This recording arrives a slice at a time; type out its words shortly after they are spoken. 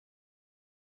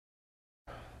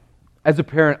As a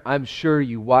parent, I'm sure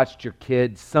you watched your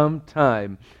kids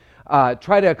sometime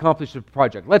try to accomplish a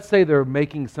project. Let's say they're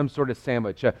making some sort of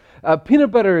sandwich, a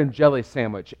peanut butter and jelly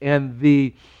sandwich, and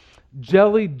the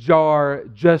jelly jar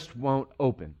just won't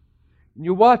open. And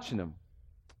you're watching them.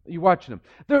 You're watching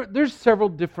them. There's several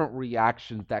different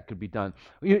reactions that could be done.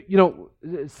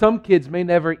 Some kids may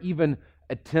never even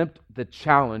attempt the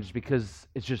challenge because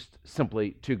it's just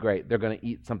simply too great. They're going to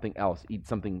eat something else, eat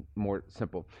something more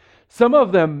simple. Some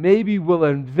of them maybe will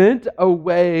invent a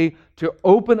way to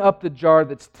open up the jar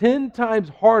that's 10 times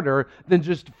harder than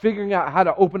just figuring out how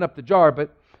to open up the jar,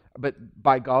 but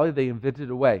by golly, they invented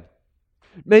a way.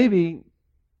 Maybe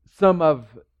some of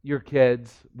your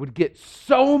kids would get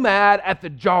so mad at the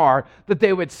jar that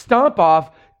they would stomp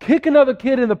off, kick another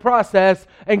kid in the process,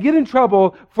 and get in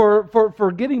trouble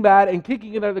for getting mad and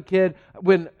kicking another kid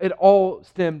when it all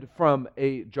stemmed from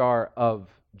a jar of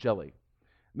jelly.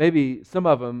 Maybe some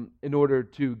of them, in order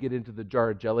to get into the jar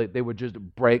of jelly, they would just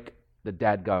break the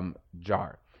dadgum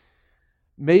jar.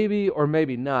 Maybe or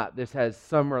maybe not, this has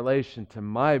some relation to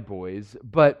my boys,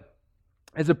 but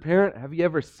as a parent, have you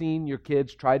ever seen your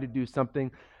kids try to do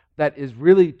something that is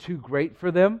really too great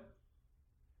for them,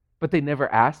 but they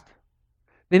never asked?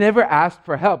 They never asked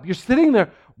for help. You're sitting there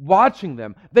watching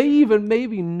them. They even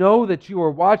maybe know that you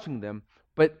are watching them,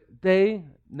 but they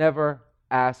never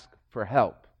ask for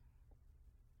help.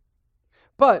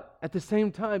 But at the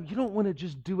same time, you don't want to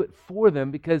just do it for them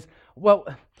because, well,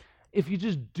 if you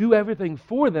just do everything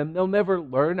for them, they'll never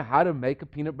learn how to make a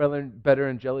peanut butter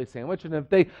and jelly sandwich. And if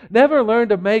they never learn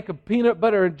to make a peanut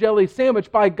butter and jelly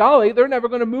sandwich, by golly, they're never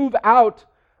going to move out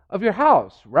of your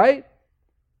house, right?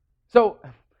 So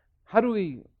how do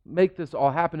we make this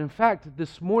all happen? In fact,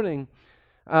 this morning,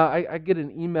 I get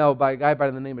an email by a guy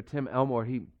by the name of Tim Elmore.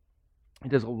 He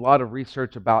does a lot of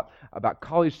research about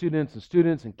college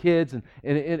students and kids,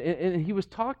 and he was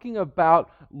talking about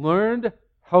learned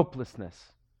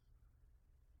helplessness.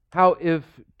 How if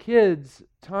kids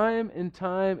time and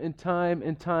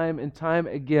time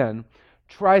again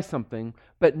try something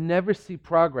but never see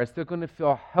progress, they're going to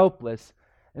feel helpless,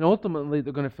 and ultimately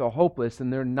they're going to feel hopeless,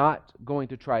 and they're not going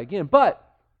to try again. But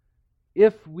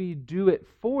if we do it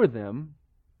for them,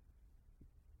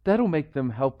 that'll make them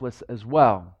helpless as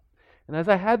well. And as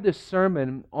I had this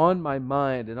sermon on my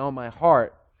mind and on my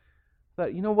heart, I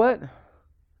thought, you know what?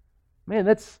 Man,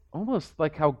 that's almost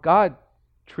like how God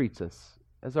treats us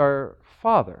as our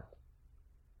Father,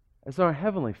 as our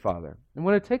Heavenly Father. And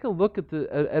when I take a look at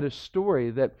a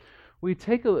story, that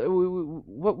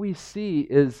what we see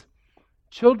is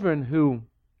children who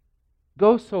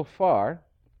go so far,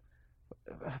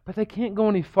 but they can't go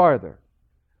any farther.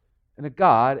 And a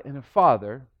God and a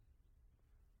Father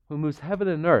who moves heaven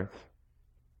and earth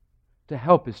to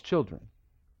help His children,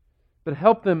 but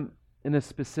help them in a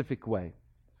specific way.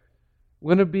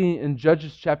 We're going to be in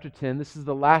Judges chapter 10. This is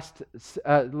the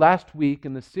last week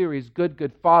in the series,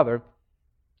 Good Father.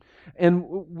 And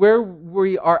where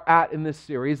we are at in this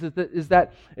series is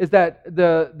that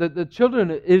the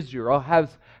children of Israel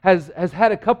has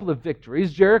had a couple of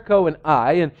victories, Jericho and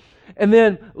Ai, and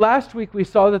then last week we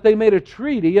saw that they made a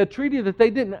treaty that they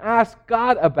didn't ask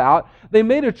God about. They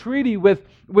made a treaty with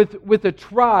a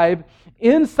tribe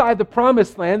inside the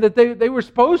promised land that they were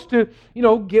supposed to,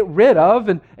 get rid of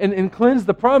and cleanse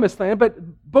the promised land. But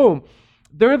boom,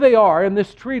 there they are in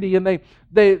this treaty, and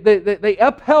they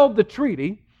upheld the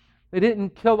treaty. They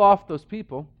didn't kill off those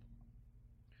people.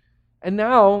 And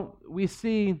now we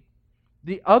see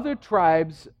the other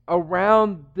tribes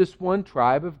around this one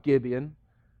tribe of Gibeon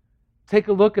take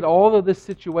a look at all of this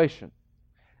situation.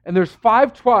 And there's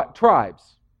 5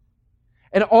 tribes.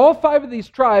 And all 5 of these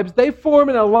tribes, they form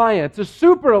an alliance, a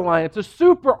super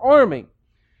army.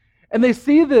 And they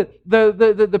see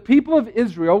the people of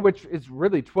Israel, which is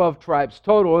really 12 tribes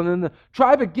total, and then the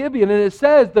tribe of Gibeon, and it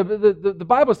says, the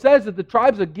Bible says that the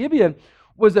tribes of Gibeon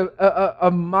was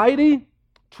a mighty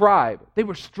tribe. They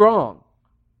were strong.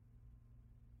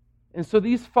 And so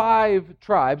these 5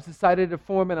 tribes decided to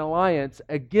form an alliance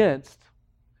against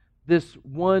this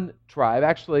one tribe,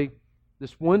 actually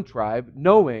this one tribe,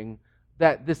 knowing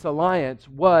that this alliance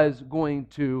was going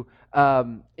to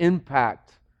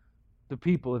impact the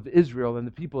people of Israel, and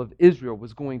the people of Israel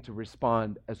was going to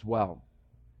respond as well.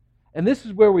 And this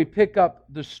is where we pick up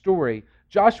the story.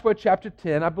 Joshua chapter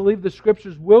 10, I believe the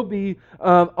scriptures will be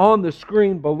on the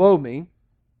screen below me.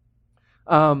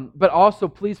 But also,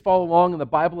 please follow along in the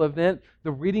Bible event.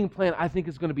 The reading plan, I think,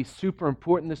 is going to be super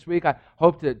important this week. I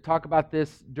hope to talk about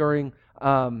this during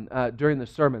the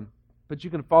sermon. But you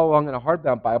can follow along in a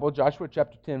hardbound Bible, Joshua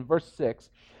chapter 10, verse 6.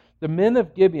 The men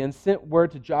of Gibeon sent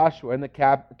word to Joshua in the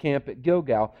camp at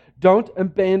Gilgal, "Don't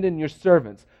abandon your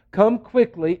servants. come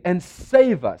quickly and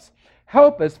save us.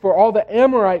 Help us, for all the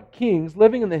Amorite kings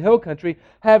living in the hill country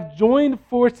have joined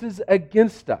forces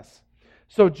against us."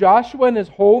 So Joshua and his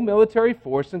whole military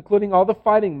force, including all the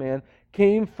fighting men,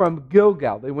 came from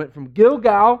Gilgal. They went from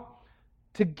Gilgal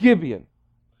to Gibeon.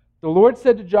 The Lord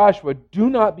said to Joshua, "Do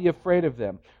not be afraid of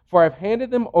them, for I've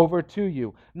handed them over to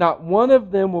you. Not one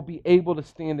of them will be able to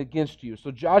stand against you."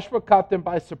 So Joshua caught them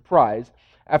by surprise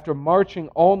after marching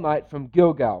all night from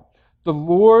Gilgal. The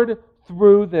Lord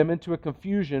threw them into a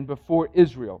confusion before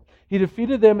Israel. He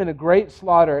defeated them in a great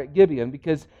slaughter at Gibeon,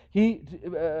 because he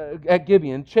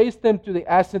chased them to the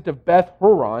ascent of Beth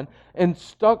Horon and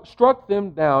struck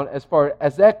them down as far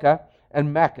as Azekah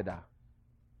and Makkedah.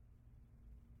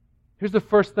 Here's the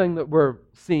first thing that we're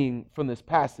seeing from this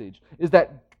passage, is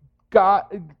that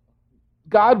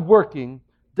God working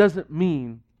doesn't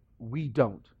mean we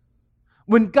don't.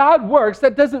 When God works,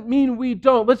 that doesn't mean we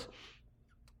don't.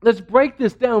 Let's break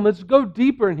this down. Let's go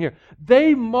deeper in here.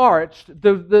 They marched,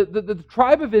 the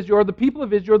tribe of Israel, or the people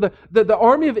of Israel, the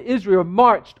army of Israel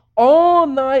marched all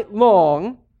night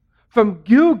long from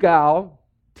Gilgal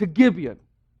to Gibeon.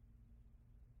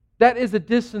 That is a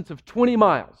distance of 20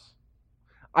 miles.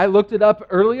 I looked it up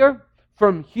earlier.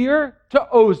 From here to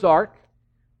Ozark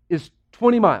is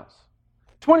 20 miles.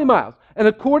 20 miles. And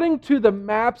according to the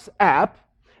Maps app,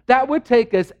 that would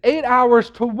take us 8 hours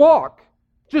to walk,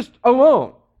 just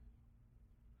alone.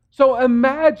 So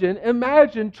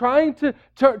imagine trying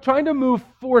to move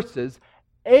forces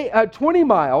 20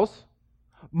 miles,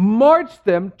 march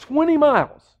them 20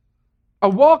 miles. A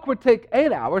walk would take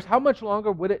 8 hours. How much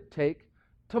longer would it take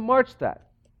to march that?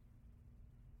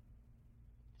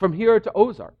 From here to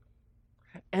Ozark.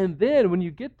 And then when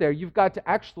you get there, you've got to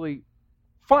actually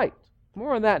fight.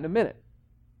 More on that in a minute.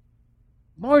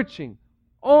 Marching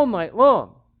all night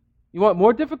long. You want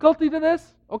more difficulty to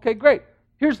this? Okay, great.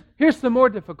 Here's some more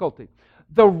difficulty.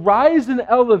 The rise in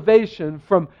elevation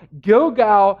from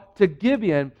Gilgal to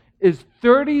Gibeon is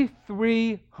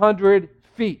 3,300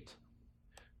 feet.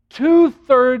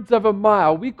 2/3 of a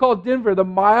mile. We call Denver the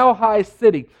mile-high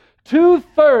city.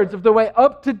 2/3 of the way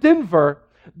up to Denver,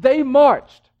 they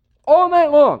marched all night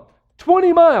long,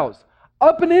 20 miles,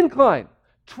 up an incline.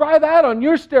 Try that on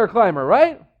your stair climber,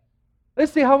 right?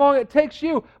 Let's see how long it takes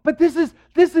you. But this is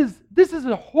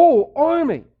a whole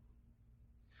army.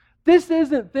 This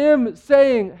isn't them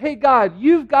saying, "Hey God,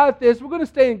 you've got this. We're going to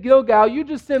stay in Gilgal. You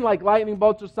just send like lightning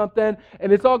bolts or something,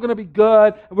 and it's all going to be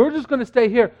good. And we're just going to stay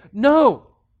here." No.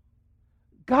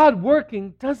 God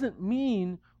working doesn't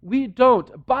mean we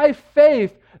don't. By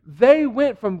faith, they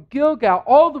went from Gilgal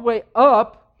all the way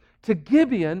up to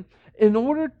Gibeon in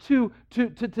order to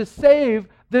save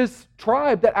this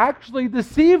tribe that actually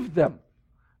deceived them.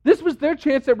 This was their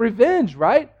chance at revenge,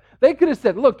 right? They could have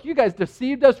said, "Look, you guys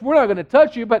deceived us. We're not going to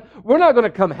touch you, but we're not going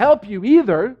to come help you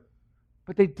either."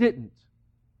 But they didn't.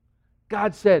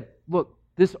 God said, "Look,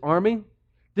 this army,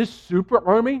 this super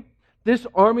army, this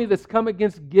army that's come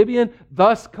against Gibeon,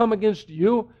 thus come against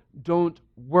you, don't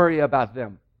worry about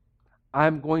them.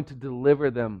 I'm going to deliver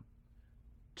them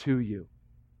to you."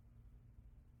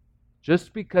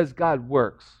 Just because God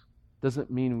works doesn't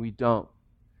mean we don't.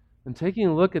 And taking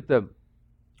a look at the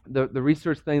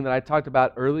research thing that I talked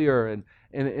about earlier and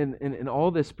in all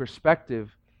this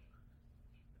perspective,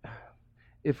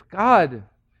 if God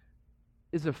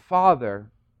is a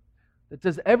father that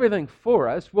does everything for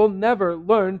us, we'll never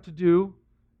learn to do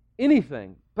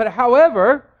anything. But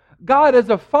however, God as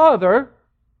a father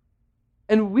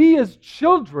and we as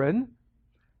children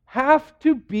have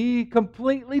to be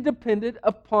completely dependent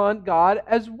upon God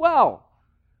as well.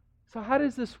 So how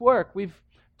does this work? We've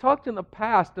talked in the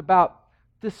past about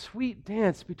the sweet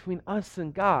dance between us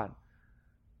and God.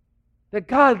 That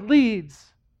God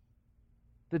leads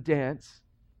the dance,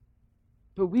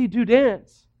 but we do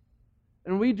dance,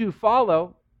 and we do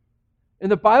follow. In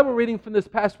the Bible reading from this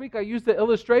past week, I used the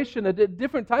illustration, a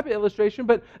different type of illustration,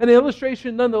 but an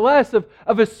illustration nonetheless of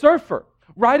a surfer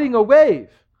riding a wave.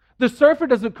 The surfer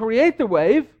doesn't create the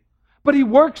wave, but he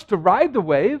works to ride the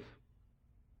wave.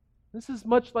 This is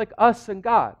much like us and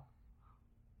God.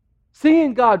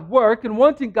 Seeing God work and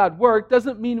wanting God work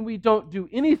doesn't mean we don't do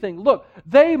anything. Look,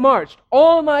 they marched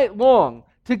all night long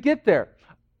to get there.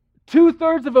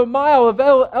 2/3 of a mile of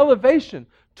elevation,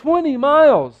 20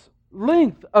 miles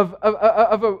length of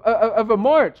a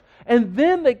march. And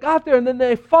then they got there and then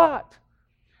they fought.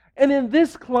 And in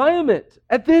this climate,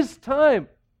 at this time,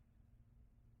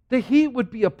 the heat would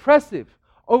be oppressive.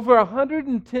 Over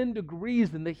 110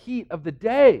 degrees in the heat of the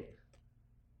day.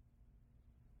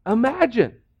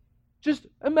 Just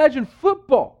imagine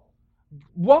football.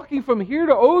 Walking from here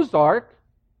to Ozark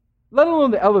let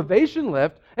alone the elevation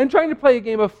lift, and trying to play a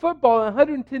game of football in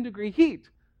 110-degree heat.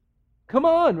 Come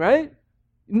on, right?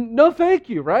 No thank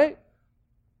you, right?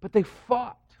 But they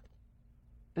fought.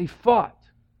 They fought.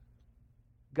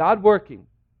 God working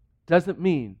doesn't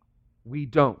mean we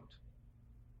don't.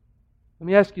 Let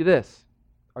me ask you this.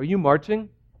 Are you marching?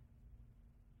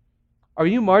 Are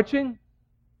you marching?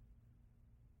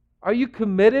 Are you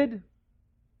committed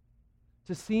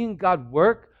to seeing God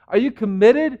work? Are you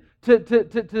committed to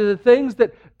the things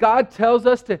that God tells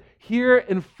us to hear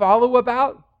and follow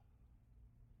about?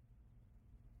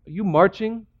 Are you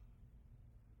marching?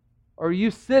 Or are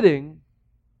you sitting,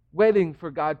 waiting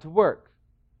for God to work?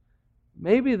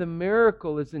 Maybe the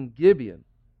miracle is in Gibeon,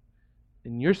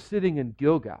 and you're sitting in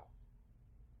Gilgal.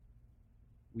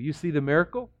 Will you see the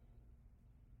miracle?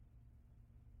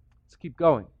 Let's keep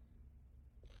going.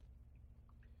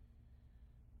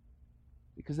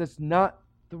 Because that's not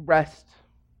the rest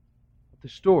of the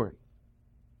story.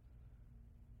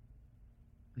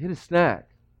 They hit a snag.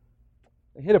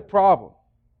 They hit a problem.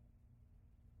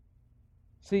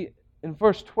 See, in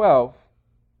verse 12,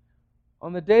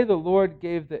 on the day the Lord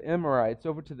gave the Amorites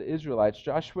over to the Israelites,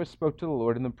 Joshua spoke to the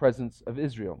Lord in the presence of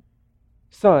Israel.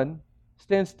 Sun,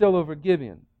 stand still over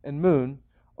Gibeon, and moon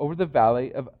over the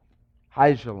valley of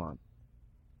Aijalon.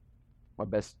 My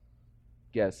best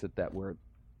guess at that word.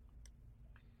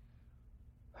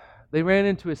 They ran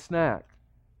into a snag.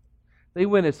 They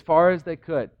went as far as they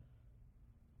could.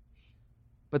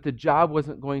 But the job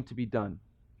wasn't going to be done.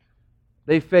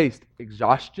 They faced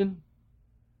exhaustion.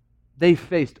 They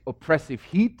faced oppressive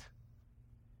heat.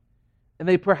 And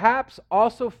they perhaps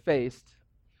also faced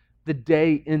the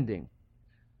day ending.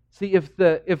 See, if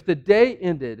the day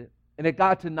ended and it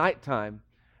got to nighttime,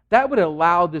 that would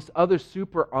allow this other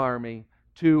super army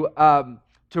to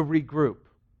regroup.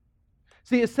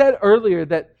 See, it said earlier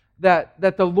that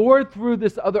the Lord threw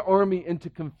this other army into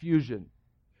confusion.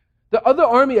 The other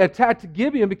army attacked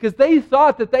Gibeon because they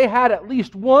thought that they had at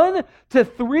least 1 to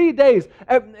 3 days.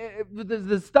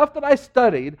 The stuff that I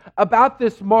studied about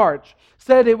this march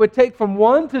said it would take from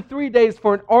 1 to 3 days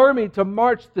for an army to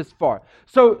march this far.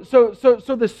 So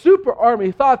the super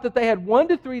army thought that they had 1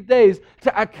 to 3 days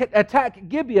to attack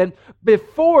Gibeon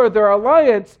before their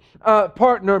alliance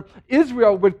partner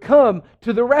Israel would come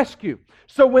to the rescue.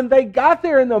 So when they got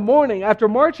there in the morning after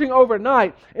marching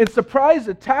overnight and surprise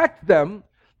attacked them,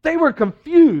 they were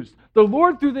confused. The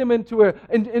Lord threw them into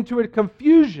a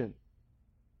confusion.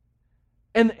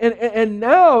 And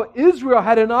now Israel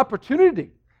had an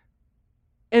opportunity.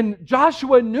 And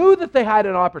Joshua knew that they had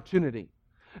an opportunity.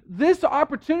 This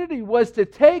opportunity was to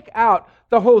take out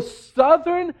the whole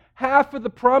southern half of the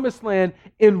Promised Land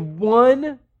in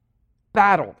one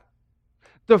battle.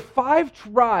 The 5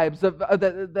 tribes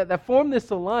that formed this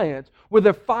alliance were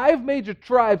the 5 major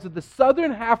tribes of the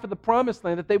southern half of the Promised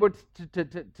Land that they were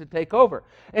to take over.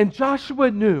 And Joshua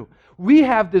knew, we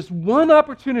have this one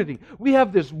opportunity, we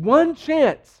have this one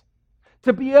chance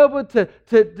to be able to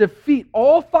defeat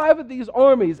all 5 of these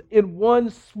armies in one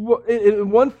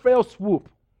fell swoop.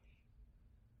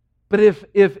 But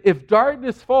if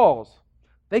darkness falls,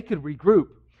 they could regroup,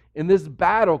 and this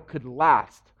battle could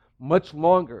last much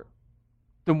longer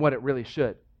than what it really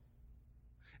should.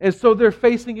 And so they're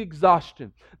facing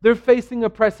exhaustion. They're facing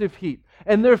oppressive heat.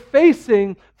 And they're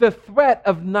facing the threat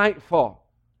of nightfall.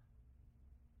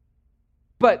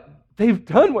 But they've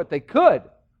done what they could.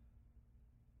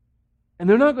 And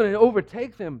they're not going to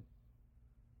overtake them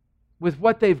with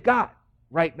what they've got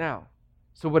right now.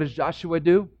 So what does Joshua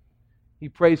do? He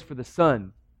prays for the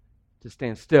sun to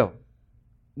stand still.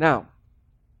 Now,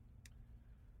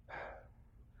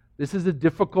 this is a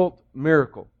difficult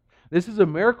miracle. This is a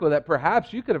miracle that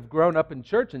perhaps you could have grown up in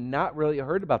church and not really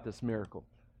heard about this miracle.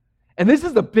 And this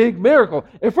is a big miracle.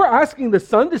 If we're asking the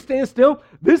sun to stand still,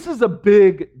 this is a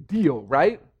big deal,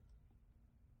 right?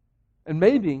 And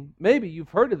maybe you've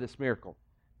heard of this miracle.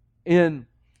 And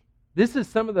this is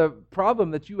some of the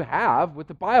problem that you have with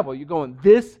the Bible. You're going,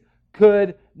 this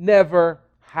could never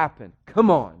happen. Come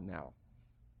on now.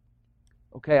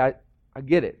 Okay, I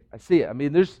get it. I see it. I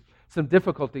mean, there's some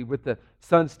difficulty with the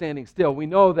sun standing still. We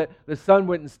know that the sun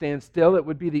wouldn't stand still. It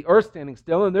would be the earth standing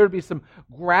still, and there would be some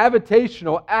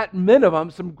gravitational, at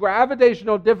minimum, some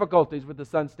gravitational difficulties with the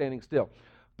sun standing still.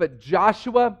 But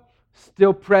Joshua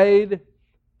still prayed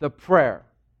the prayer.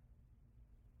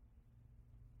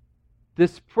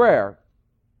 This prayer,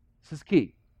 this is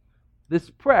key, this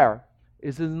prayer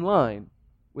is in line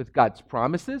with God's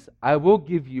promises. I will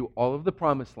give you all of the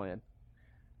promised land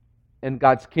and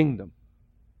God's kingdom.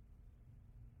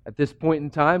 At this point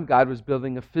in time, God was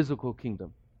building a physical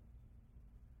kingdom.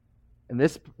 And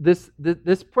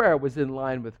this prayer was in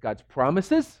line with God's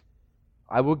promises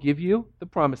I will give you the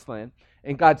promised land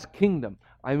and God's kingdom.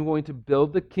 I'm going to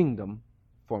build the kingdom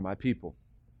for my people.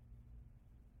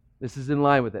 This is in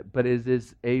line with it, but it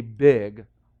is a big,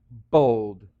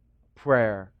 bold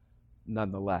prayer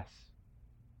nonetheless.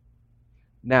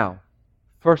 Now,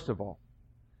 first of all,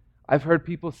 I've heard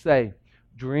people say,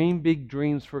 dream big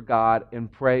dreams for God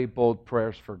and pray bold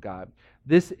prayers for God.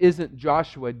 This isn't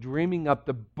Joshua dreaming up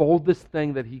the boldest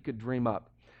thing that he could dream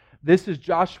up. This is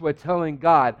Joshua telling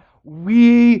God,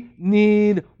 we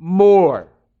need more.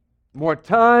 More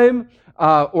time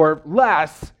or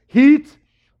less heat,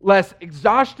 less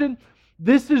exhaustion.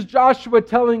 This is Joshua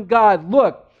telling God,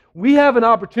 look, we have an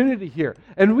opportunity here,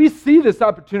 and we see this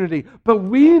opportunity, but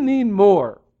we need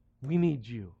more. We need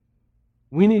you.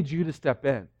 We need you to step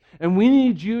in. And we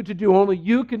need you to do only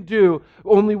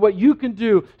what you can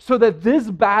do, so that this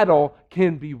battle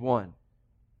can be won.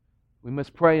 We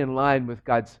must pray in line with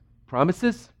God's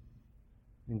promises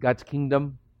and God's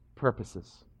kingdom purposes.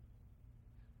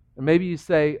 And maybe you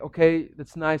say, okay,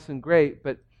 that's nice and great,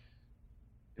 but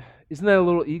isn't that a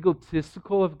little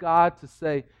egotistical of God to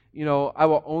say, I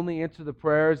will only answer the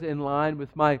prayers in line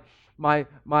with my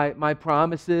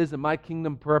promises and my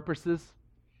kingdom purposes?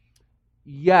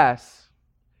 Yes,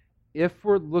 if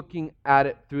we're looking at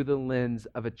it through the lens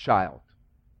of a child.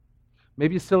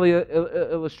 Maybe a silly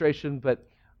illustration, but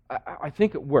I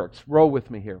think it works. Roll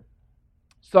with me here.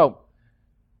 So,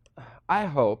 I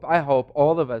hope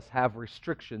all of us have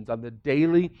restrictions on the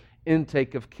daily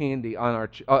intake of candy on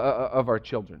of our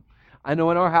children. I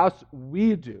know in our house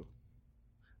we do.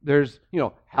 There's,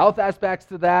 health aspects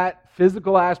to that,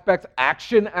 physical aspects,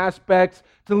 action aspects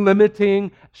to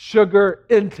limiting sugar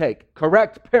intake.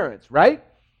 Correct, parents, right?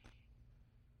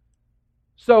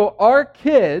 So our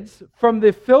kids, from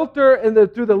the filter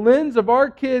and through the lens of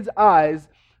our kids' eyes,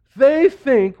 they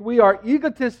think we are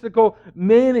egotistical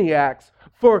maniacs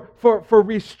for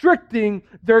restricting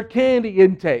their candy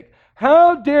intake.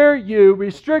 How dare you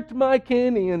restrict my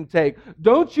candy intake?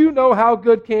 Don't you know how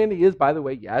good candy is? By the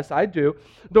way, yes, I do.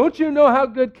 Don't you know how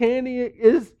good candy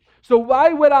is? So why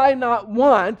would I not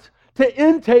want to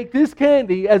intake this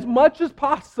candy as much as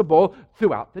possible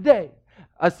throughout the day?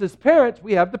 Us as parents,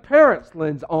 we have the parents'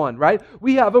 lens on, right?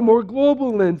 We have a more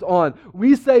global lens on.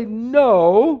 We say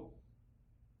no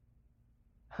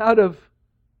out of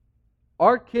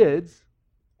our kids'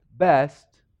 best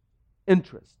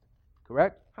interest,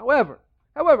 correct? However,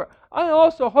 I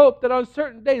also hope that on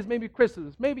certain days, maybe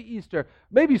Christmas, maybe Easter,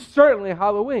 maybe certainly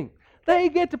Halloween, they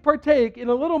get to partake in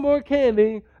a little more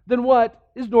candy than what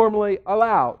is normally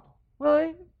allowed,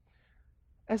 right?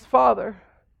 As father,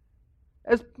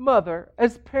 as mother,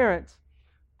 as parents,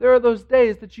 there are those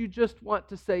days that you just want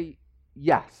to say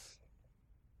yes.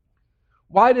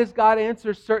 Why does God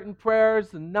answer certain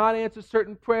prayers and not answer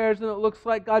certain prayers? And it looks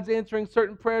like God's answering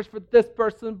certain prayers for this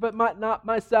person, but not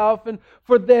myself, and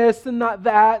for this and not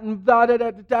that, and da da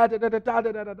da da da da da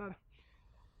da da da.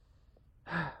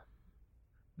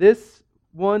 This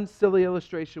one silly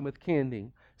illustration with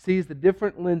candy sees the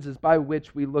different lenses by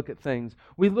which we look at things.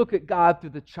 We look at God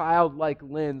through the childlike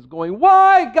lens, going,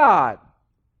 "Why, God?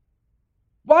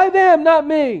 Why them, not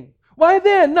me? Why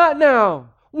then, not now?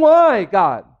 Why,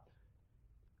 God?"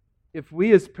 If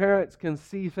we as parents can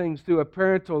see things through a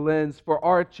parental lens for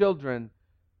our children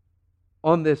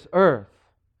on this earth,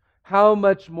 how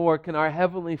much more can our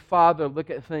Heavenly Father look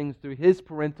at things through His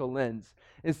parental lens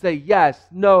and say, yes,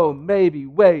 no, maybe,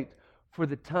 wait, for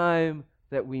the time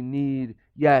that we need,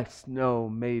 yes, no,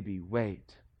 maybe,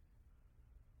 wait.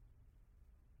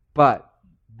 But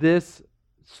this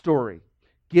story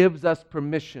gives us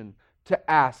permission to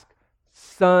ask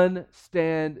Son,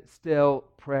 stand still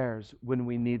prayers when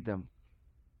we need them.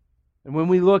 And when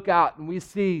we look out and we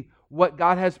see what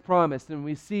God has promised, and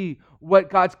we see what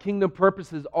God's kingdom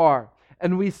purposes are,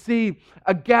 and we see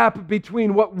a gap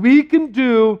between what we can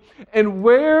do and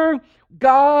where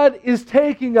God is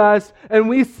taking us, and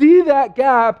we see that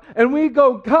gap and we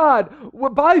go, God,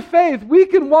 by faith we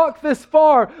can walk this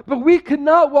far, but we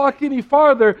cannot walk any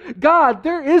farther. God,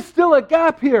 there is still a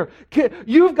gap here.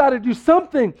 You've got to do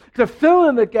something to fill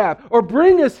in the gap, or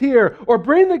bring us here, or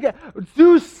bring the gap.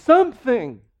 Do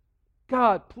something.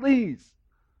 God, please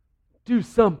do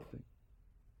something.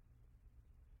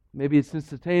 Maybe it's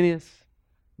instantaneous.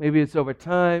 Maybe it's over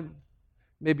time.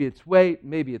 Maybe it's wait.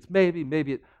 Maybe it's maybe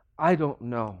it's I don't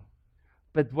know.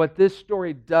 But what this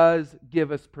story does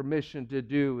give us permission to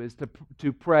do is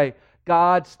to pray,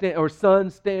 God, Son,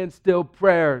 stand still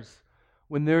prayers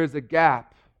when there is a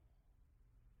gap.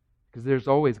 Because there's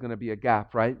always going to be a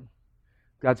gap, right?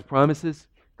 God's promises,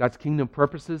 God's kingdom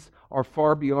purposes are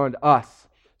far beyond us.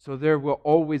 So there will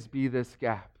always be this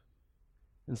gap.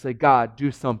 And say, God,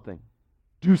 do something.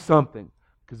 Do something,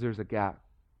 because there's a gap.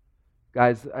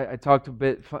 Guys, I talked a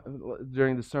bit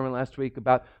during the sermon last week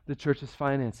about the church's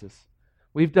finances.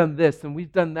 We've done this and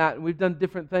we've done that and we've done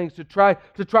different things to try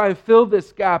and fill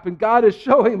this gap. And God is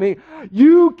showing me,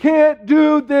 you can't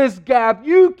do this gap.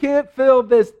 You can't fill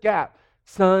this gap.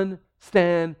 Son,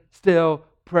 stand still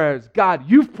prayers. God,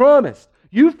 you've promised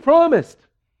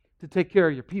to take care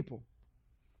of your people.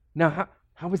 Now,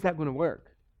 how is that going to work?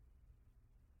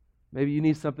 Maybe you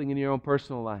need something in your own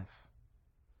personal life.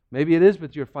 Maybe it is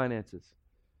with your finances.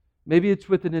 Maybe it's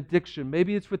with an addiction.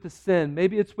 Maybe it's with a sin.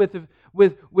 Maybe it's with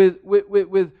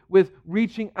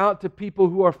reaching out to people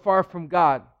who are far from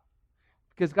God.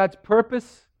 Because God's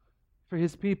purpose for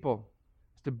His people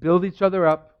is to build each other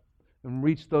up and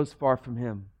reach those far from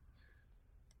Him.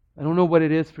 I don't know what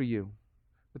it is for you,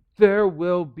 but there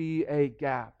will be a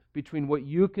gap between what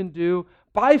you can do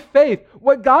by faith,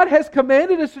 what God has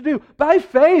commanded us to do by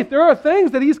faith. There are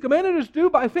things that He's commanded us to do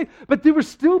by faith, but there will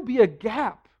still be a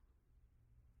gap.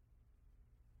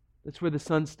 That's where the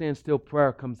Son stand still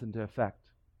prayer comes into effect.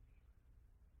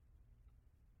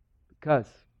 Because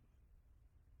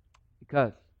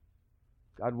God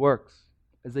works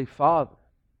as a Father,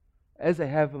 as a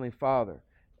Heavenly Father,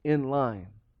 in line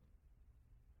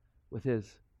with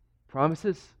His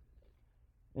promises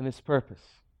and His purpose.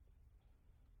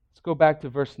 Let's go back to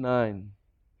verse 9.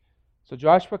 So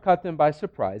Joshua caught them by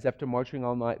surprise after marching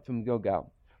all night from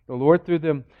Gilgal. The Lord threw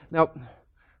them... Now,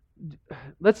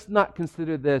 let's not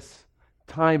consider this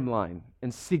timeline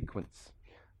and sequence,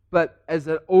 but as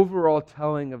an overall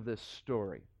telling of this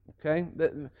story. Okay?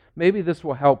 Maybe this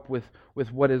will help with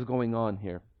what is going on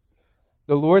here.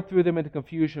 The Lord threw them into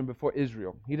confusion before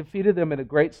Israel. He defeated them in a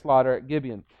great slaughter at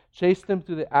Gibeon, chased them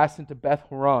through the ascent to Beth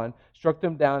Horon, struck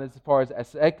them down as far as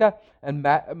Azekah and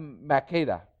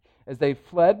Makkedah. As they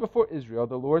fled before Israel,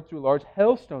 the Lord threw large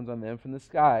hailstones on them from the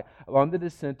sky along the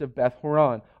descent of Beth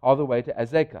Horon all the way to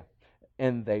Azekah,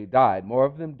 and they died. More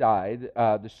of them died.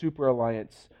 The Super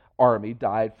Alliance army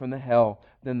died from the hail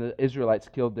than the Israelites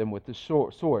killed them with the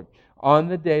sword. On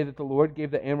the day that the Lord gave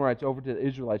the Amorites over to the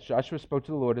Israelites, Joshua spoke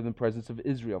to the Lord in the presence of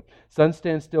Israel. Sun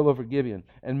stand still over Gibeon,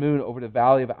 and moon over the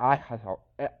valley of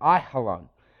Ajalon.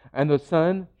 And the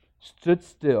sun stood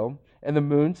still, and the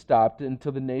moon stopped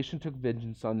until the nation took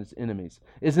vengeance on its enemies.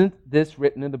 Isn't this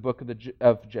written in the book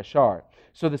of Jashar?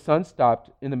 So the sun stopped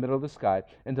in the middle of the sky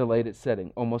and delayed its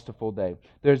setting, almost a full day.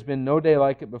 There has been no day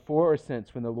like it before or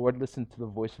since when the Lord listened to the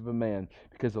voice of a man,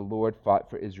 because the Lord fought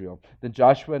for Israel. Then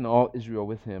Joshua and all Israel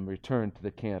with him returned to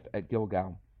the camp at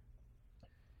Gilgal.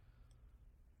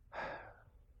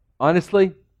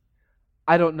 Honestly,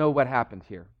 I don't know what happened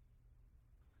here.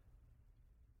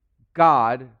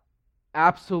 God,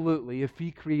 absolutely, if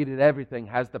He created everything,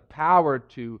 has the power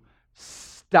to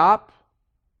stop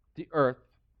the earth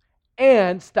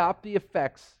and stop the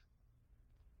effects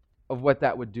of what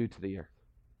that would do to the earth.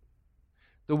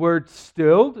 The word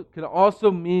stilled can also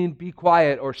mean be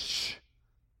quiet or shh.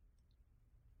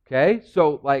 Okay,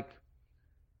 so like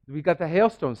we got the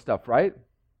hailstone stuff, right?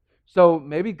 So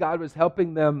maybe God was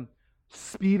helping them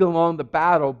speed along the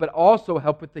battle, but also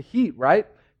help with the heat, right?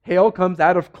 Hail comes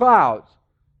out of clouds.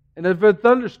 And of a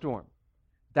thunderstorm,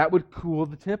 that would cool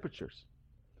the temperatures.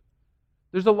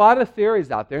 There's a lot of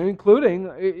theories out there,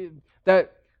 including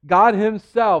that God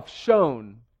Himself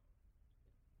shone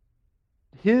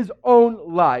His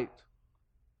own light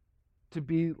to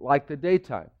be like the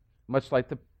daytime, much like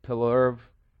the pillar of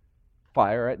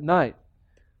fire at night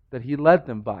that He led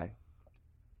them by.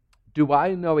 Do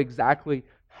I know exactly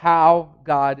how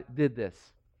God did this?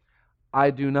 I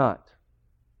do not.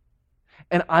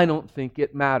 And I don't think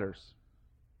it matters.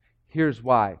 Here's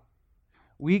why.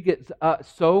 We get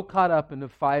so caught up into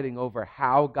fighting over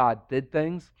how God did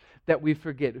things that we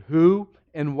forget who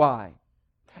and why.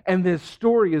 And this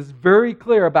story is very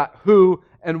clear about who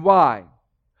and why.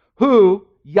 Who?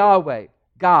 Yahweh,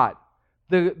 God.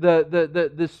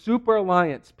 The Super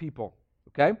Alliance people,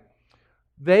 okay?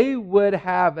 They would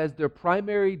have as their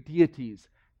primary deities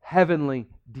heavenly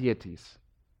deities.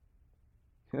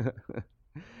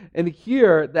 And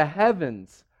here, the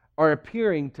heavens are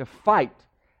appearing to fight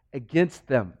against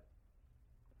them.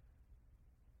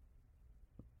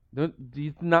 Do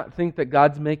you not think that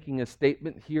God's making a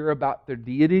statement here about their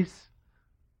deities?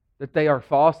 That they are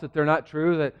false, that they're not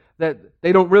true, that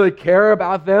they don't really care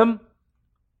about them?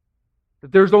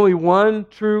 That there's only one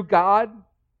true God?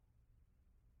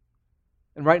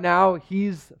 And right now,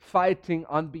 He's fighting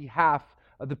on behalf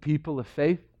of the people of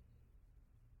faith.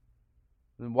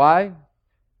 And why?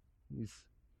 He's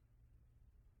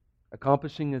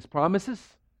accomplishing His promises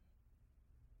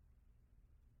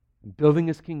and building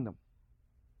His kingdom.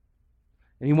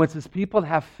 And He wants His people to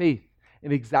have faith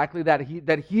in exactly that.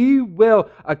 That He will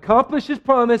accomplish His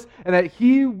promise and that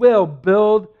He will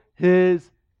build His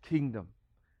kingdom.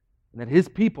 And that His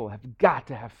people have got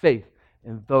to have faith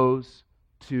in those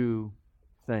two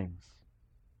things.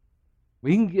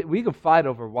 We can fight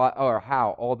over why or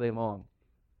how all day long.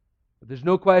 But there's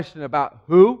no question about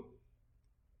who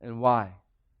and why.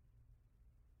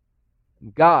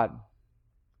 And God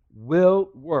will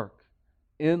work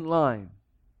in line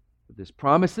with His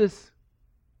promises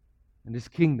and His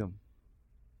kingdom.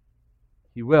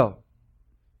 He will.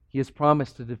 He has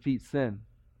promised to defeat sin.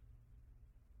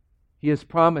 He has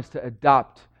promised to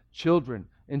adopt children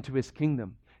into His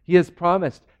kingdom. He has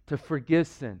promised to forgive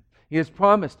sin. He has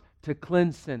promised to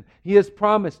cleanse sin. He has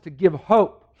promised to give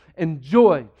hope and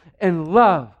joy and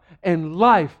love and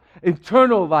life,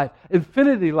 eternal life,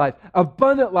 infinity life,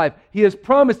 abundant life. He has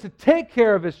promised to take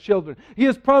care of His children. He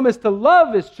has promised to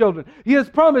love His children. He has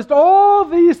promised all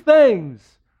these things.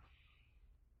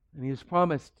 And He has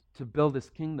promised to build His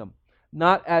kingdom,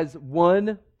 not as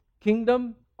one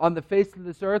kingdom on the face of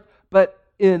this earth, but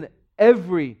in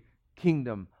every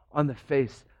kingdom on the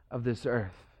face of this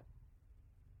earth.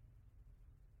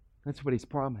 That's what He's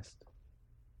promised.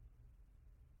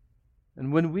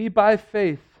 And when we, by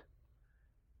faith,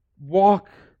 walk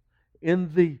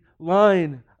in the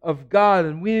line of God,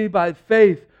 and we, by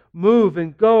faith, move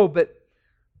and go, but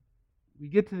we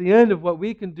get to the end of what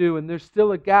we can do, and there's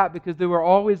still a gap because there will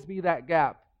always be that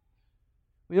gap.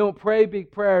 We don't pray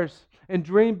big prayers and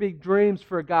dream big dreams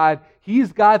for God.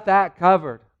 He's got that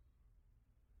covered.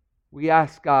 We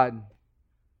ask God,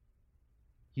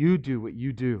 you do what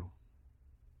you do.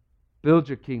 Build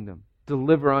your kingdom.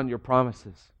 Deliver on your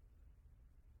promises.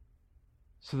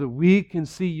 So that we can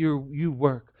see you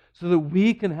work. So that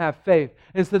we can have faith.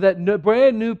 And so that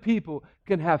brand new people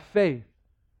can have faith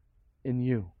in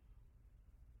you.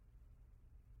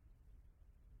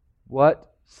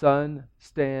 What sun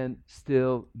stand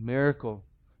still miracle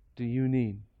do you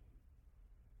need?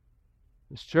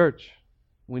 This church,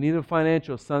 we need a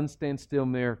financial sun stand still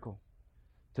miracle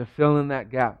to fill in that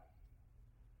gap.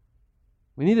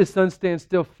 We need a sun stand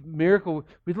still miracle.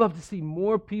 We'd love to see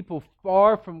more people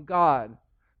far from God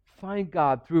find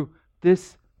God through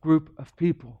this group of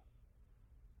people.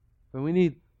 But we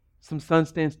need some sun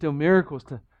stand still miracles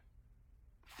to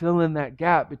fill in that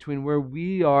gap between where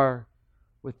we are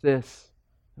with this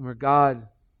and where God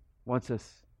wants us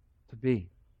to be.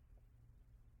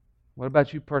 What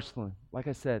about you personally? Like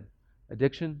I said,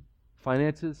 addiction,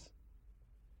 finances,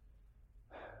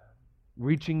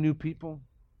 reaching new people.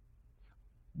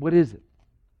 What is it?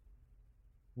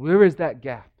 Where is that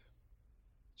gap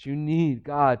that you need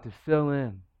God to fill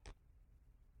in?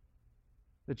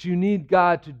 That you need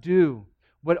God to do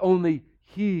what only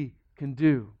He can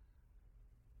do.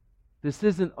 This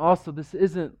isn't,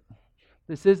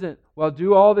 well,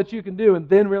 do all that you can do and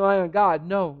then rely on God.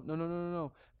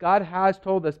 No. God has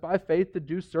told us by faith to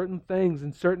do certain things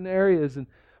in certain areas.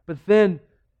 But then,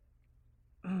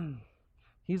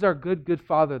 He's our good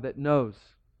Father that knows.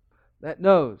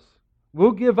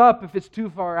 We'll give up if it's too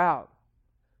far out.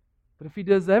 But if He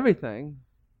does everything,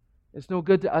 it's no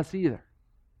good to us either.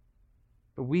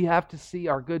 But we have to see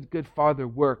our good Father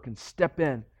work and step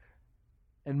in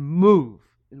and move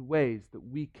in ways that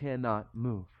we cannot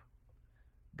move.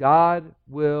 God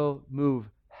will move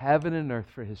heaven and earth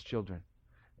for His children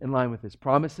in line with His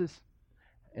promises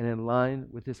and in line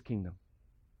with His kingdom.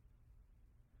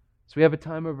 So we have a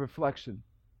time of reflection.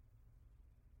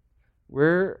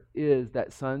 Where is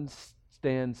that sun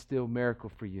stand still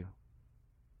miracle for you?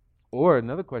 Or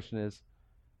another question is,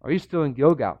 are you still in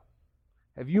Gilgal?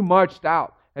 Have you marched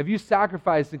out? Have you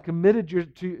sacrificed and committed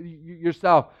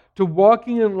yourself to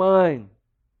walking in line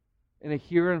in a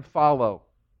hear and follow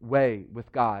way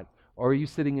with God? Or are you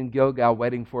sitting in Gilgal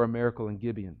waiting for a miracle in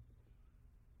Gibeon?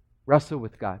 Wrestle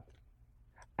with God.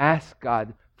 Ask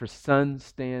God for sun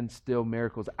stand still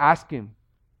miracles. Ask Him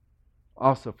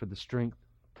also for the strength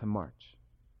to march.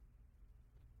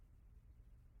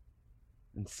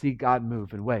 And see God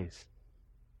move in ways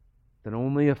that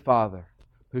only a Father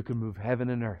who can move heaven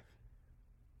and earth,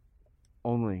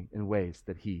 only in ways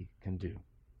that He can do.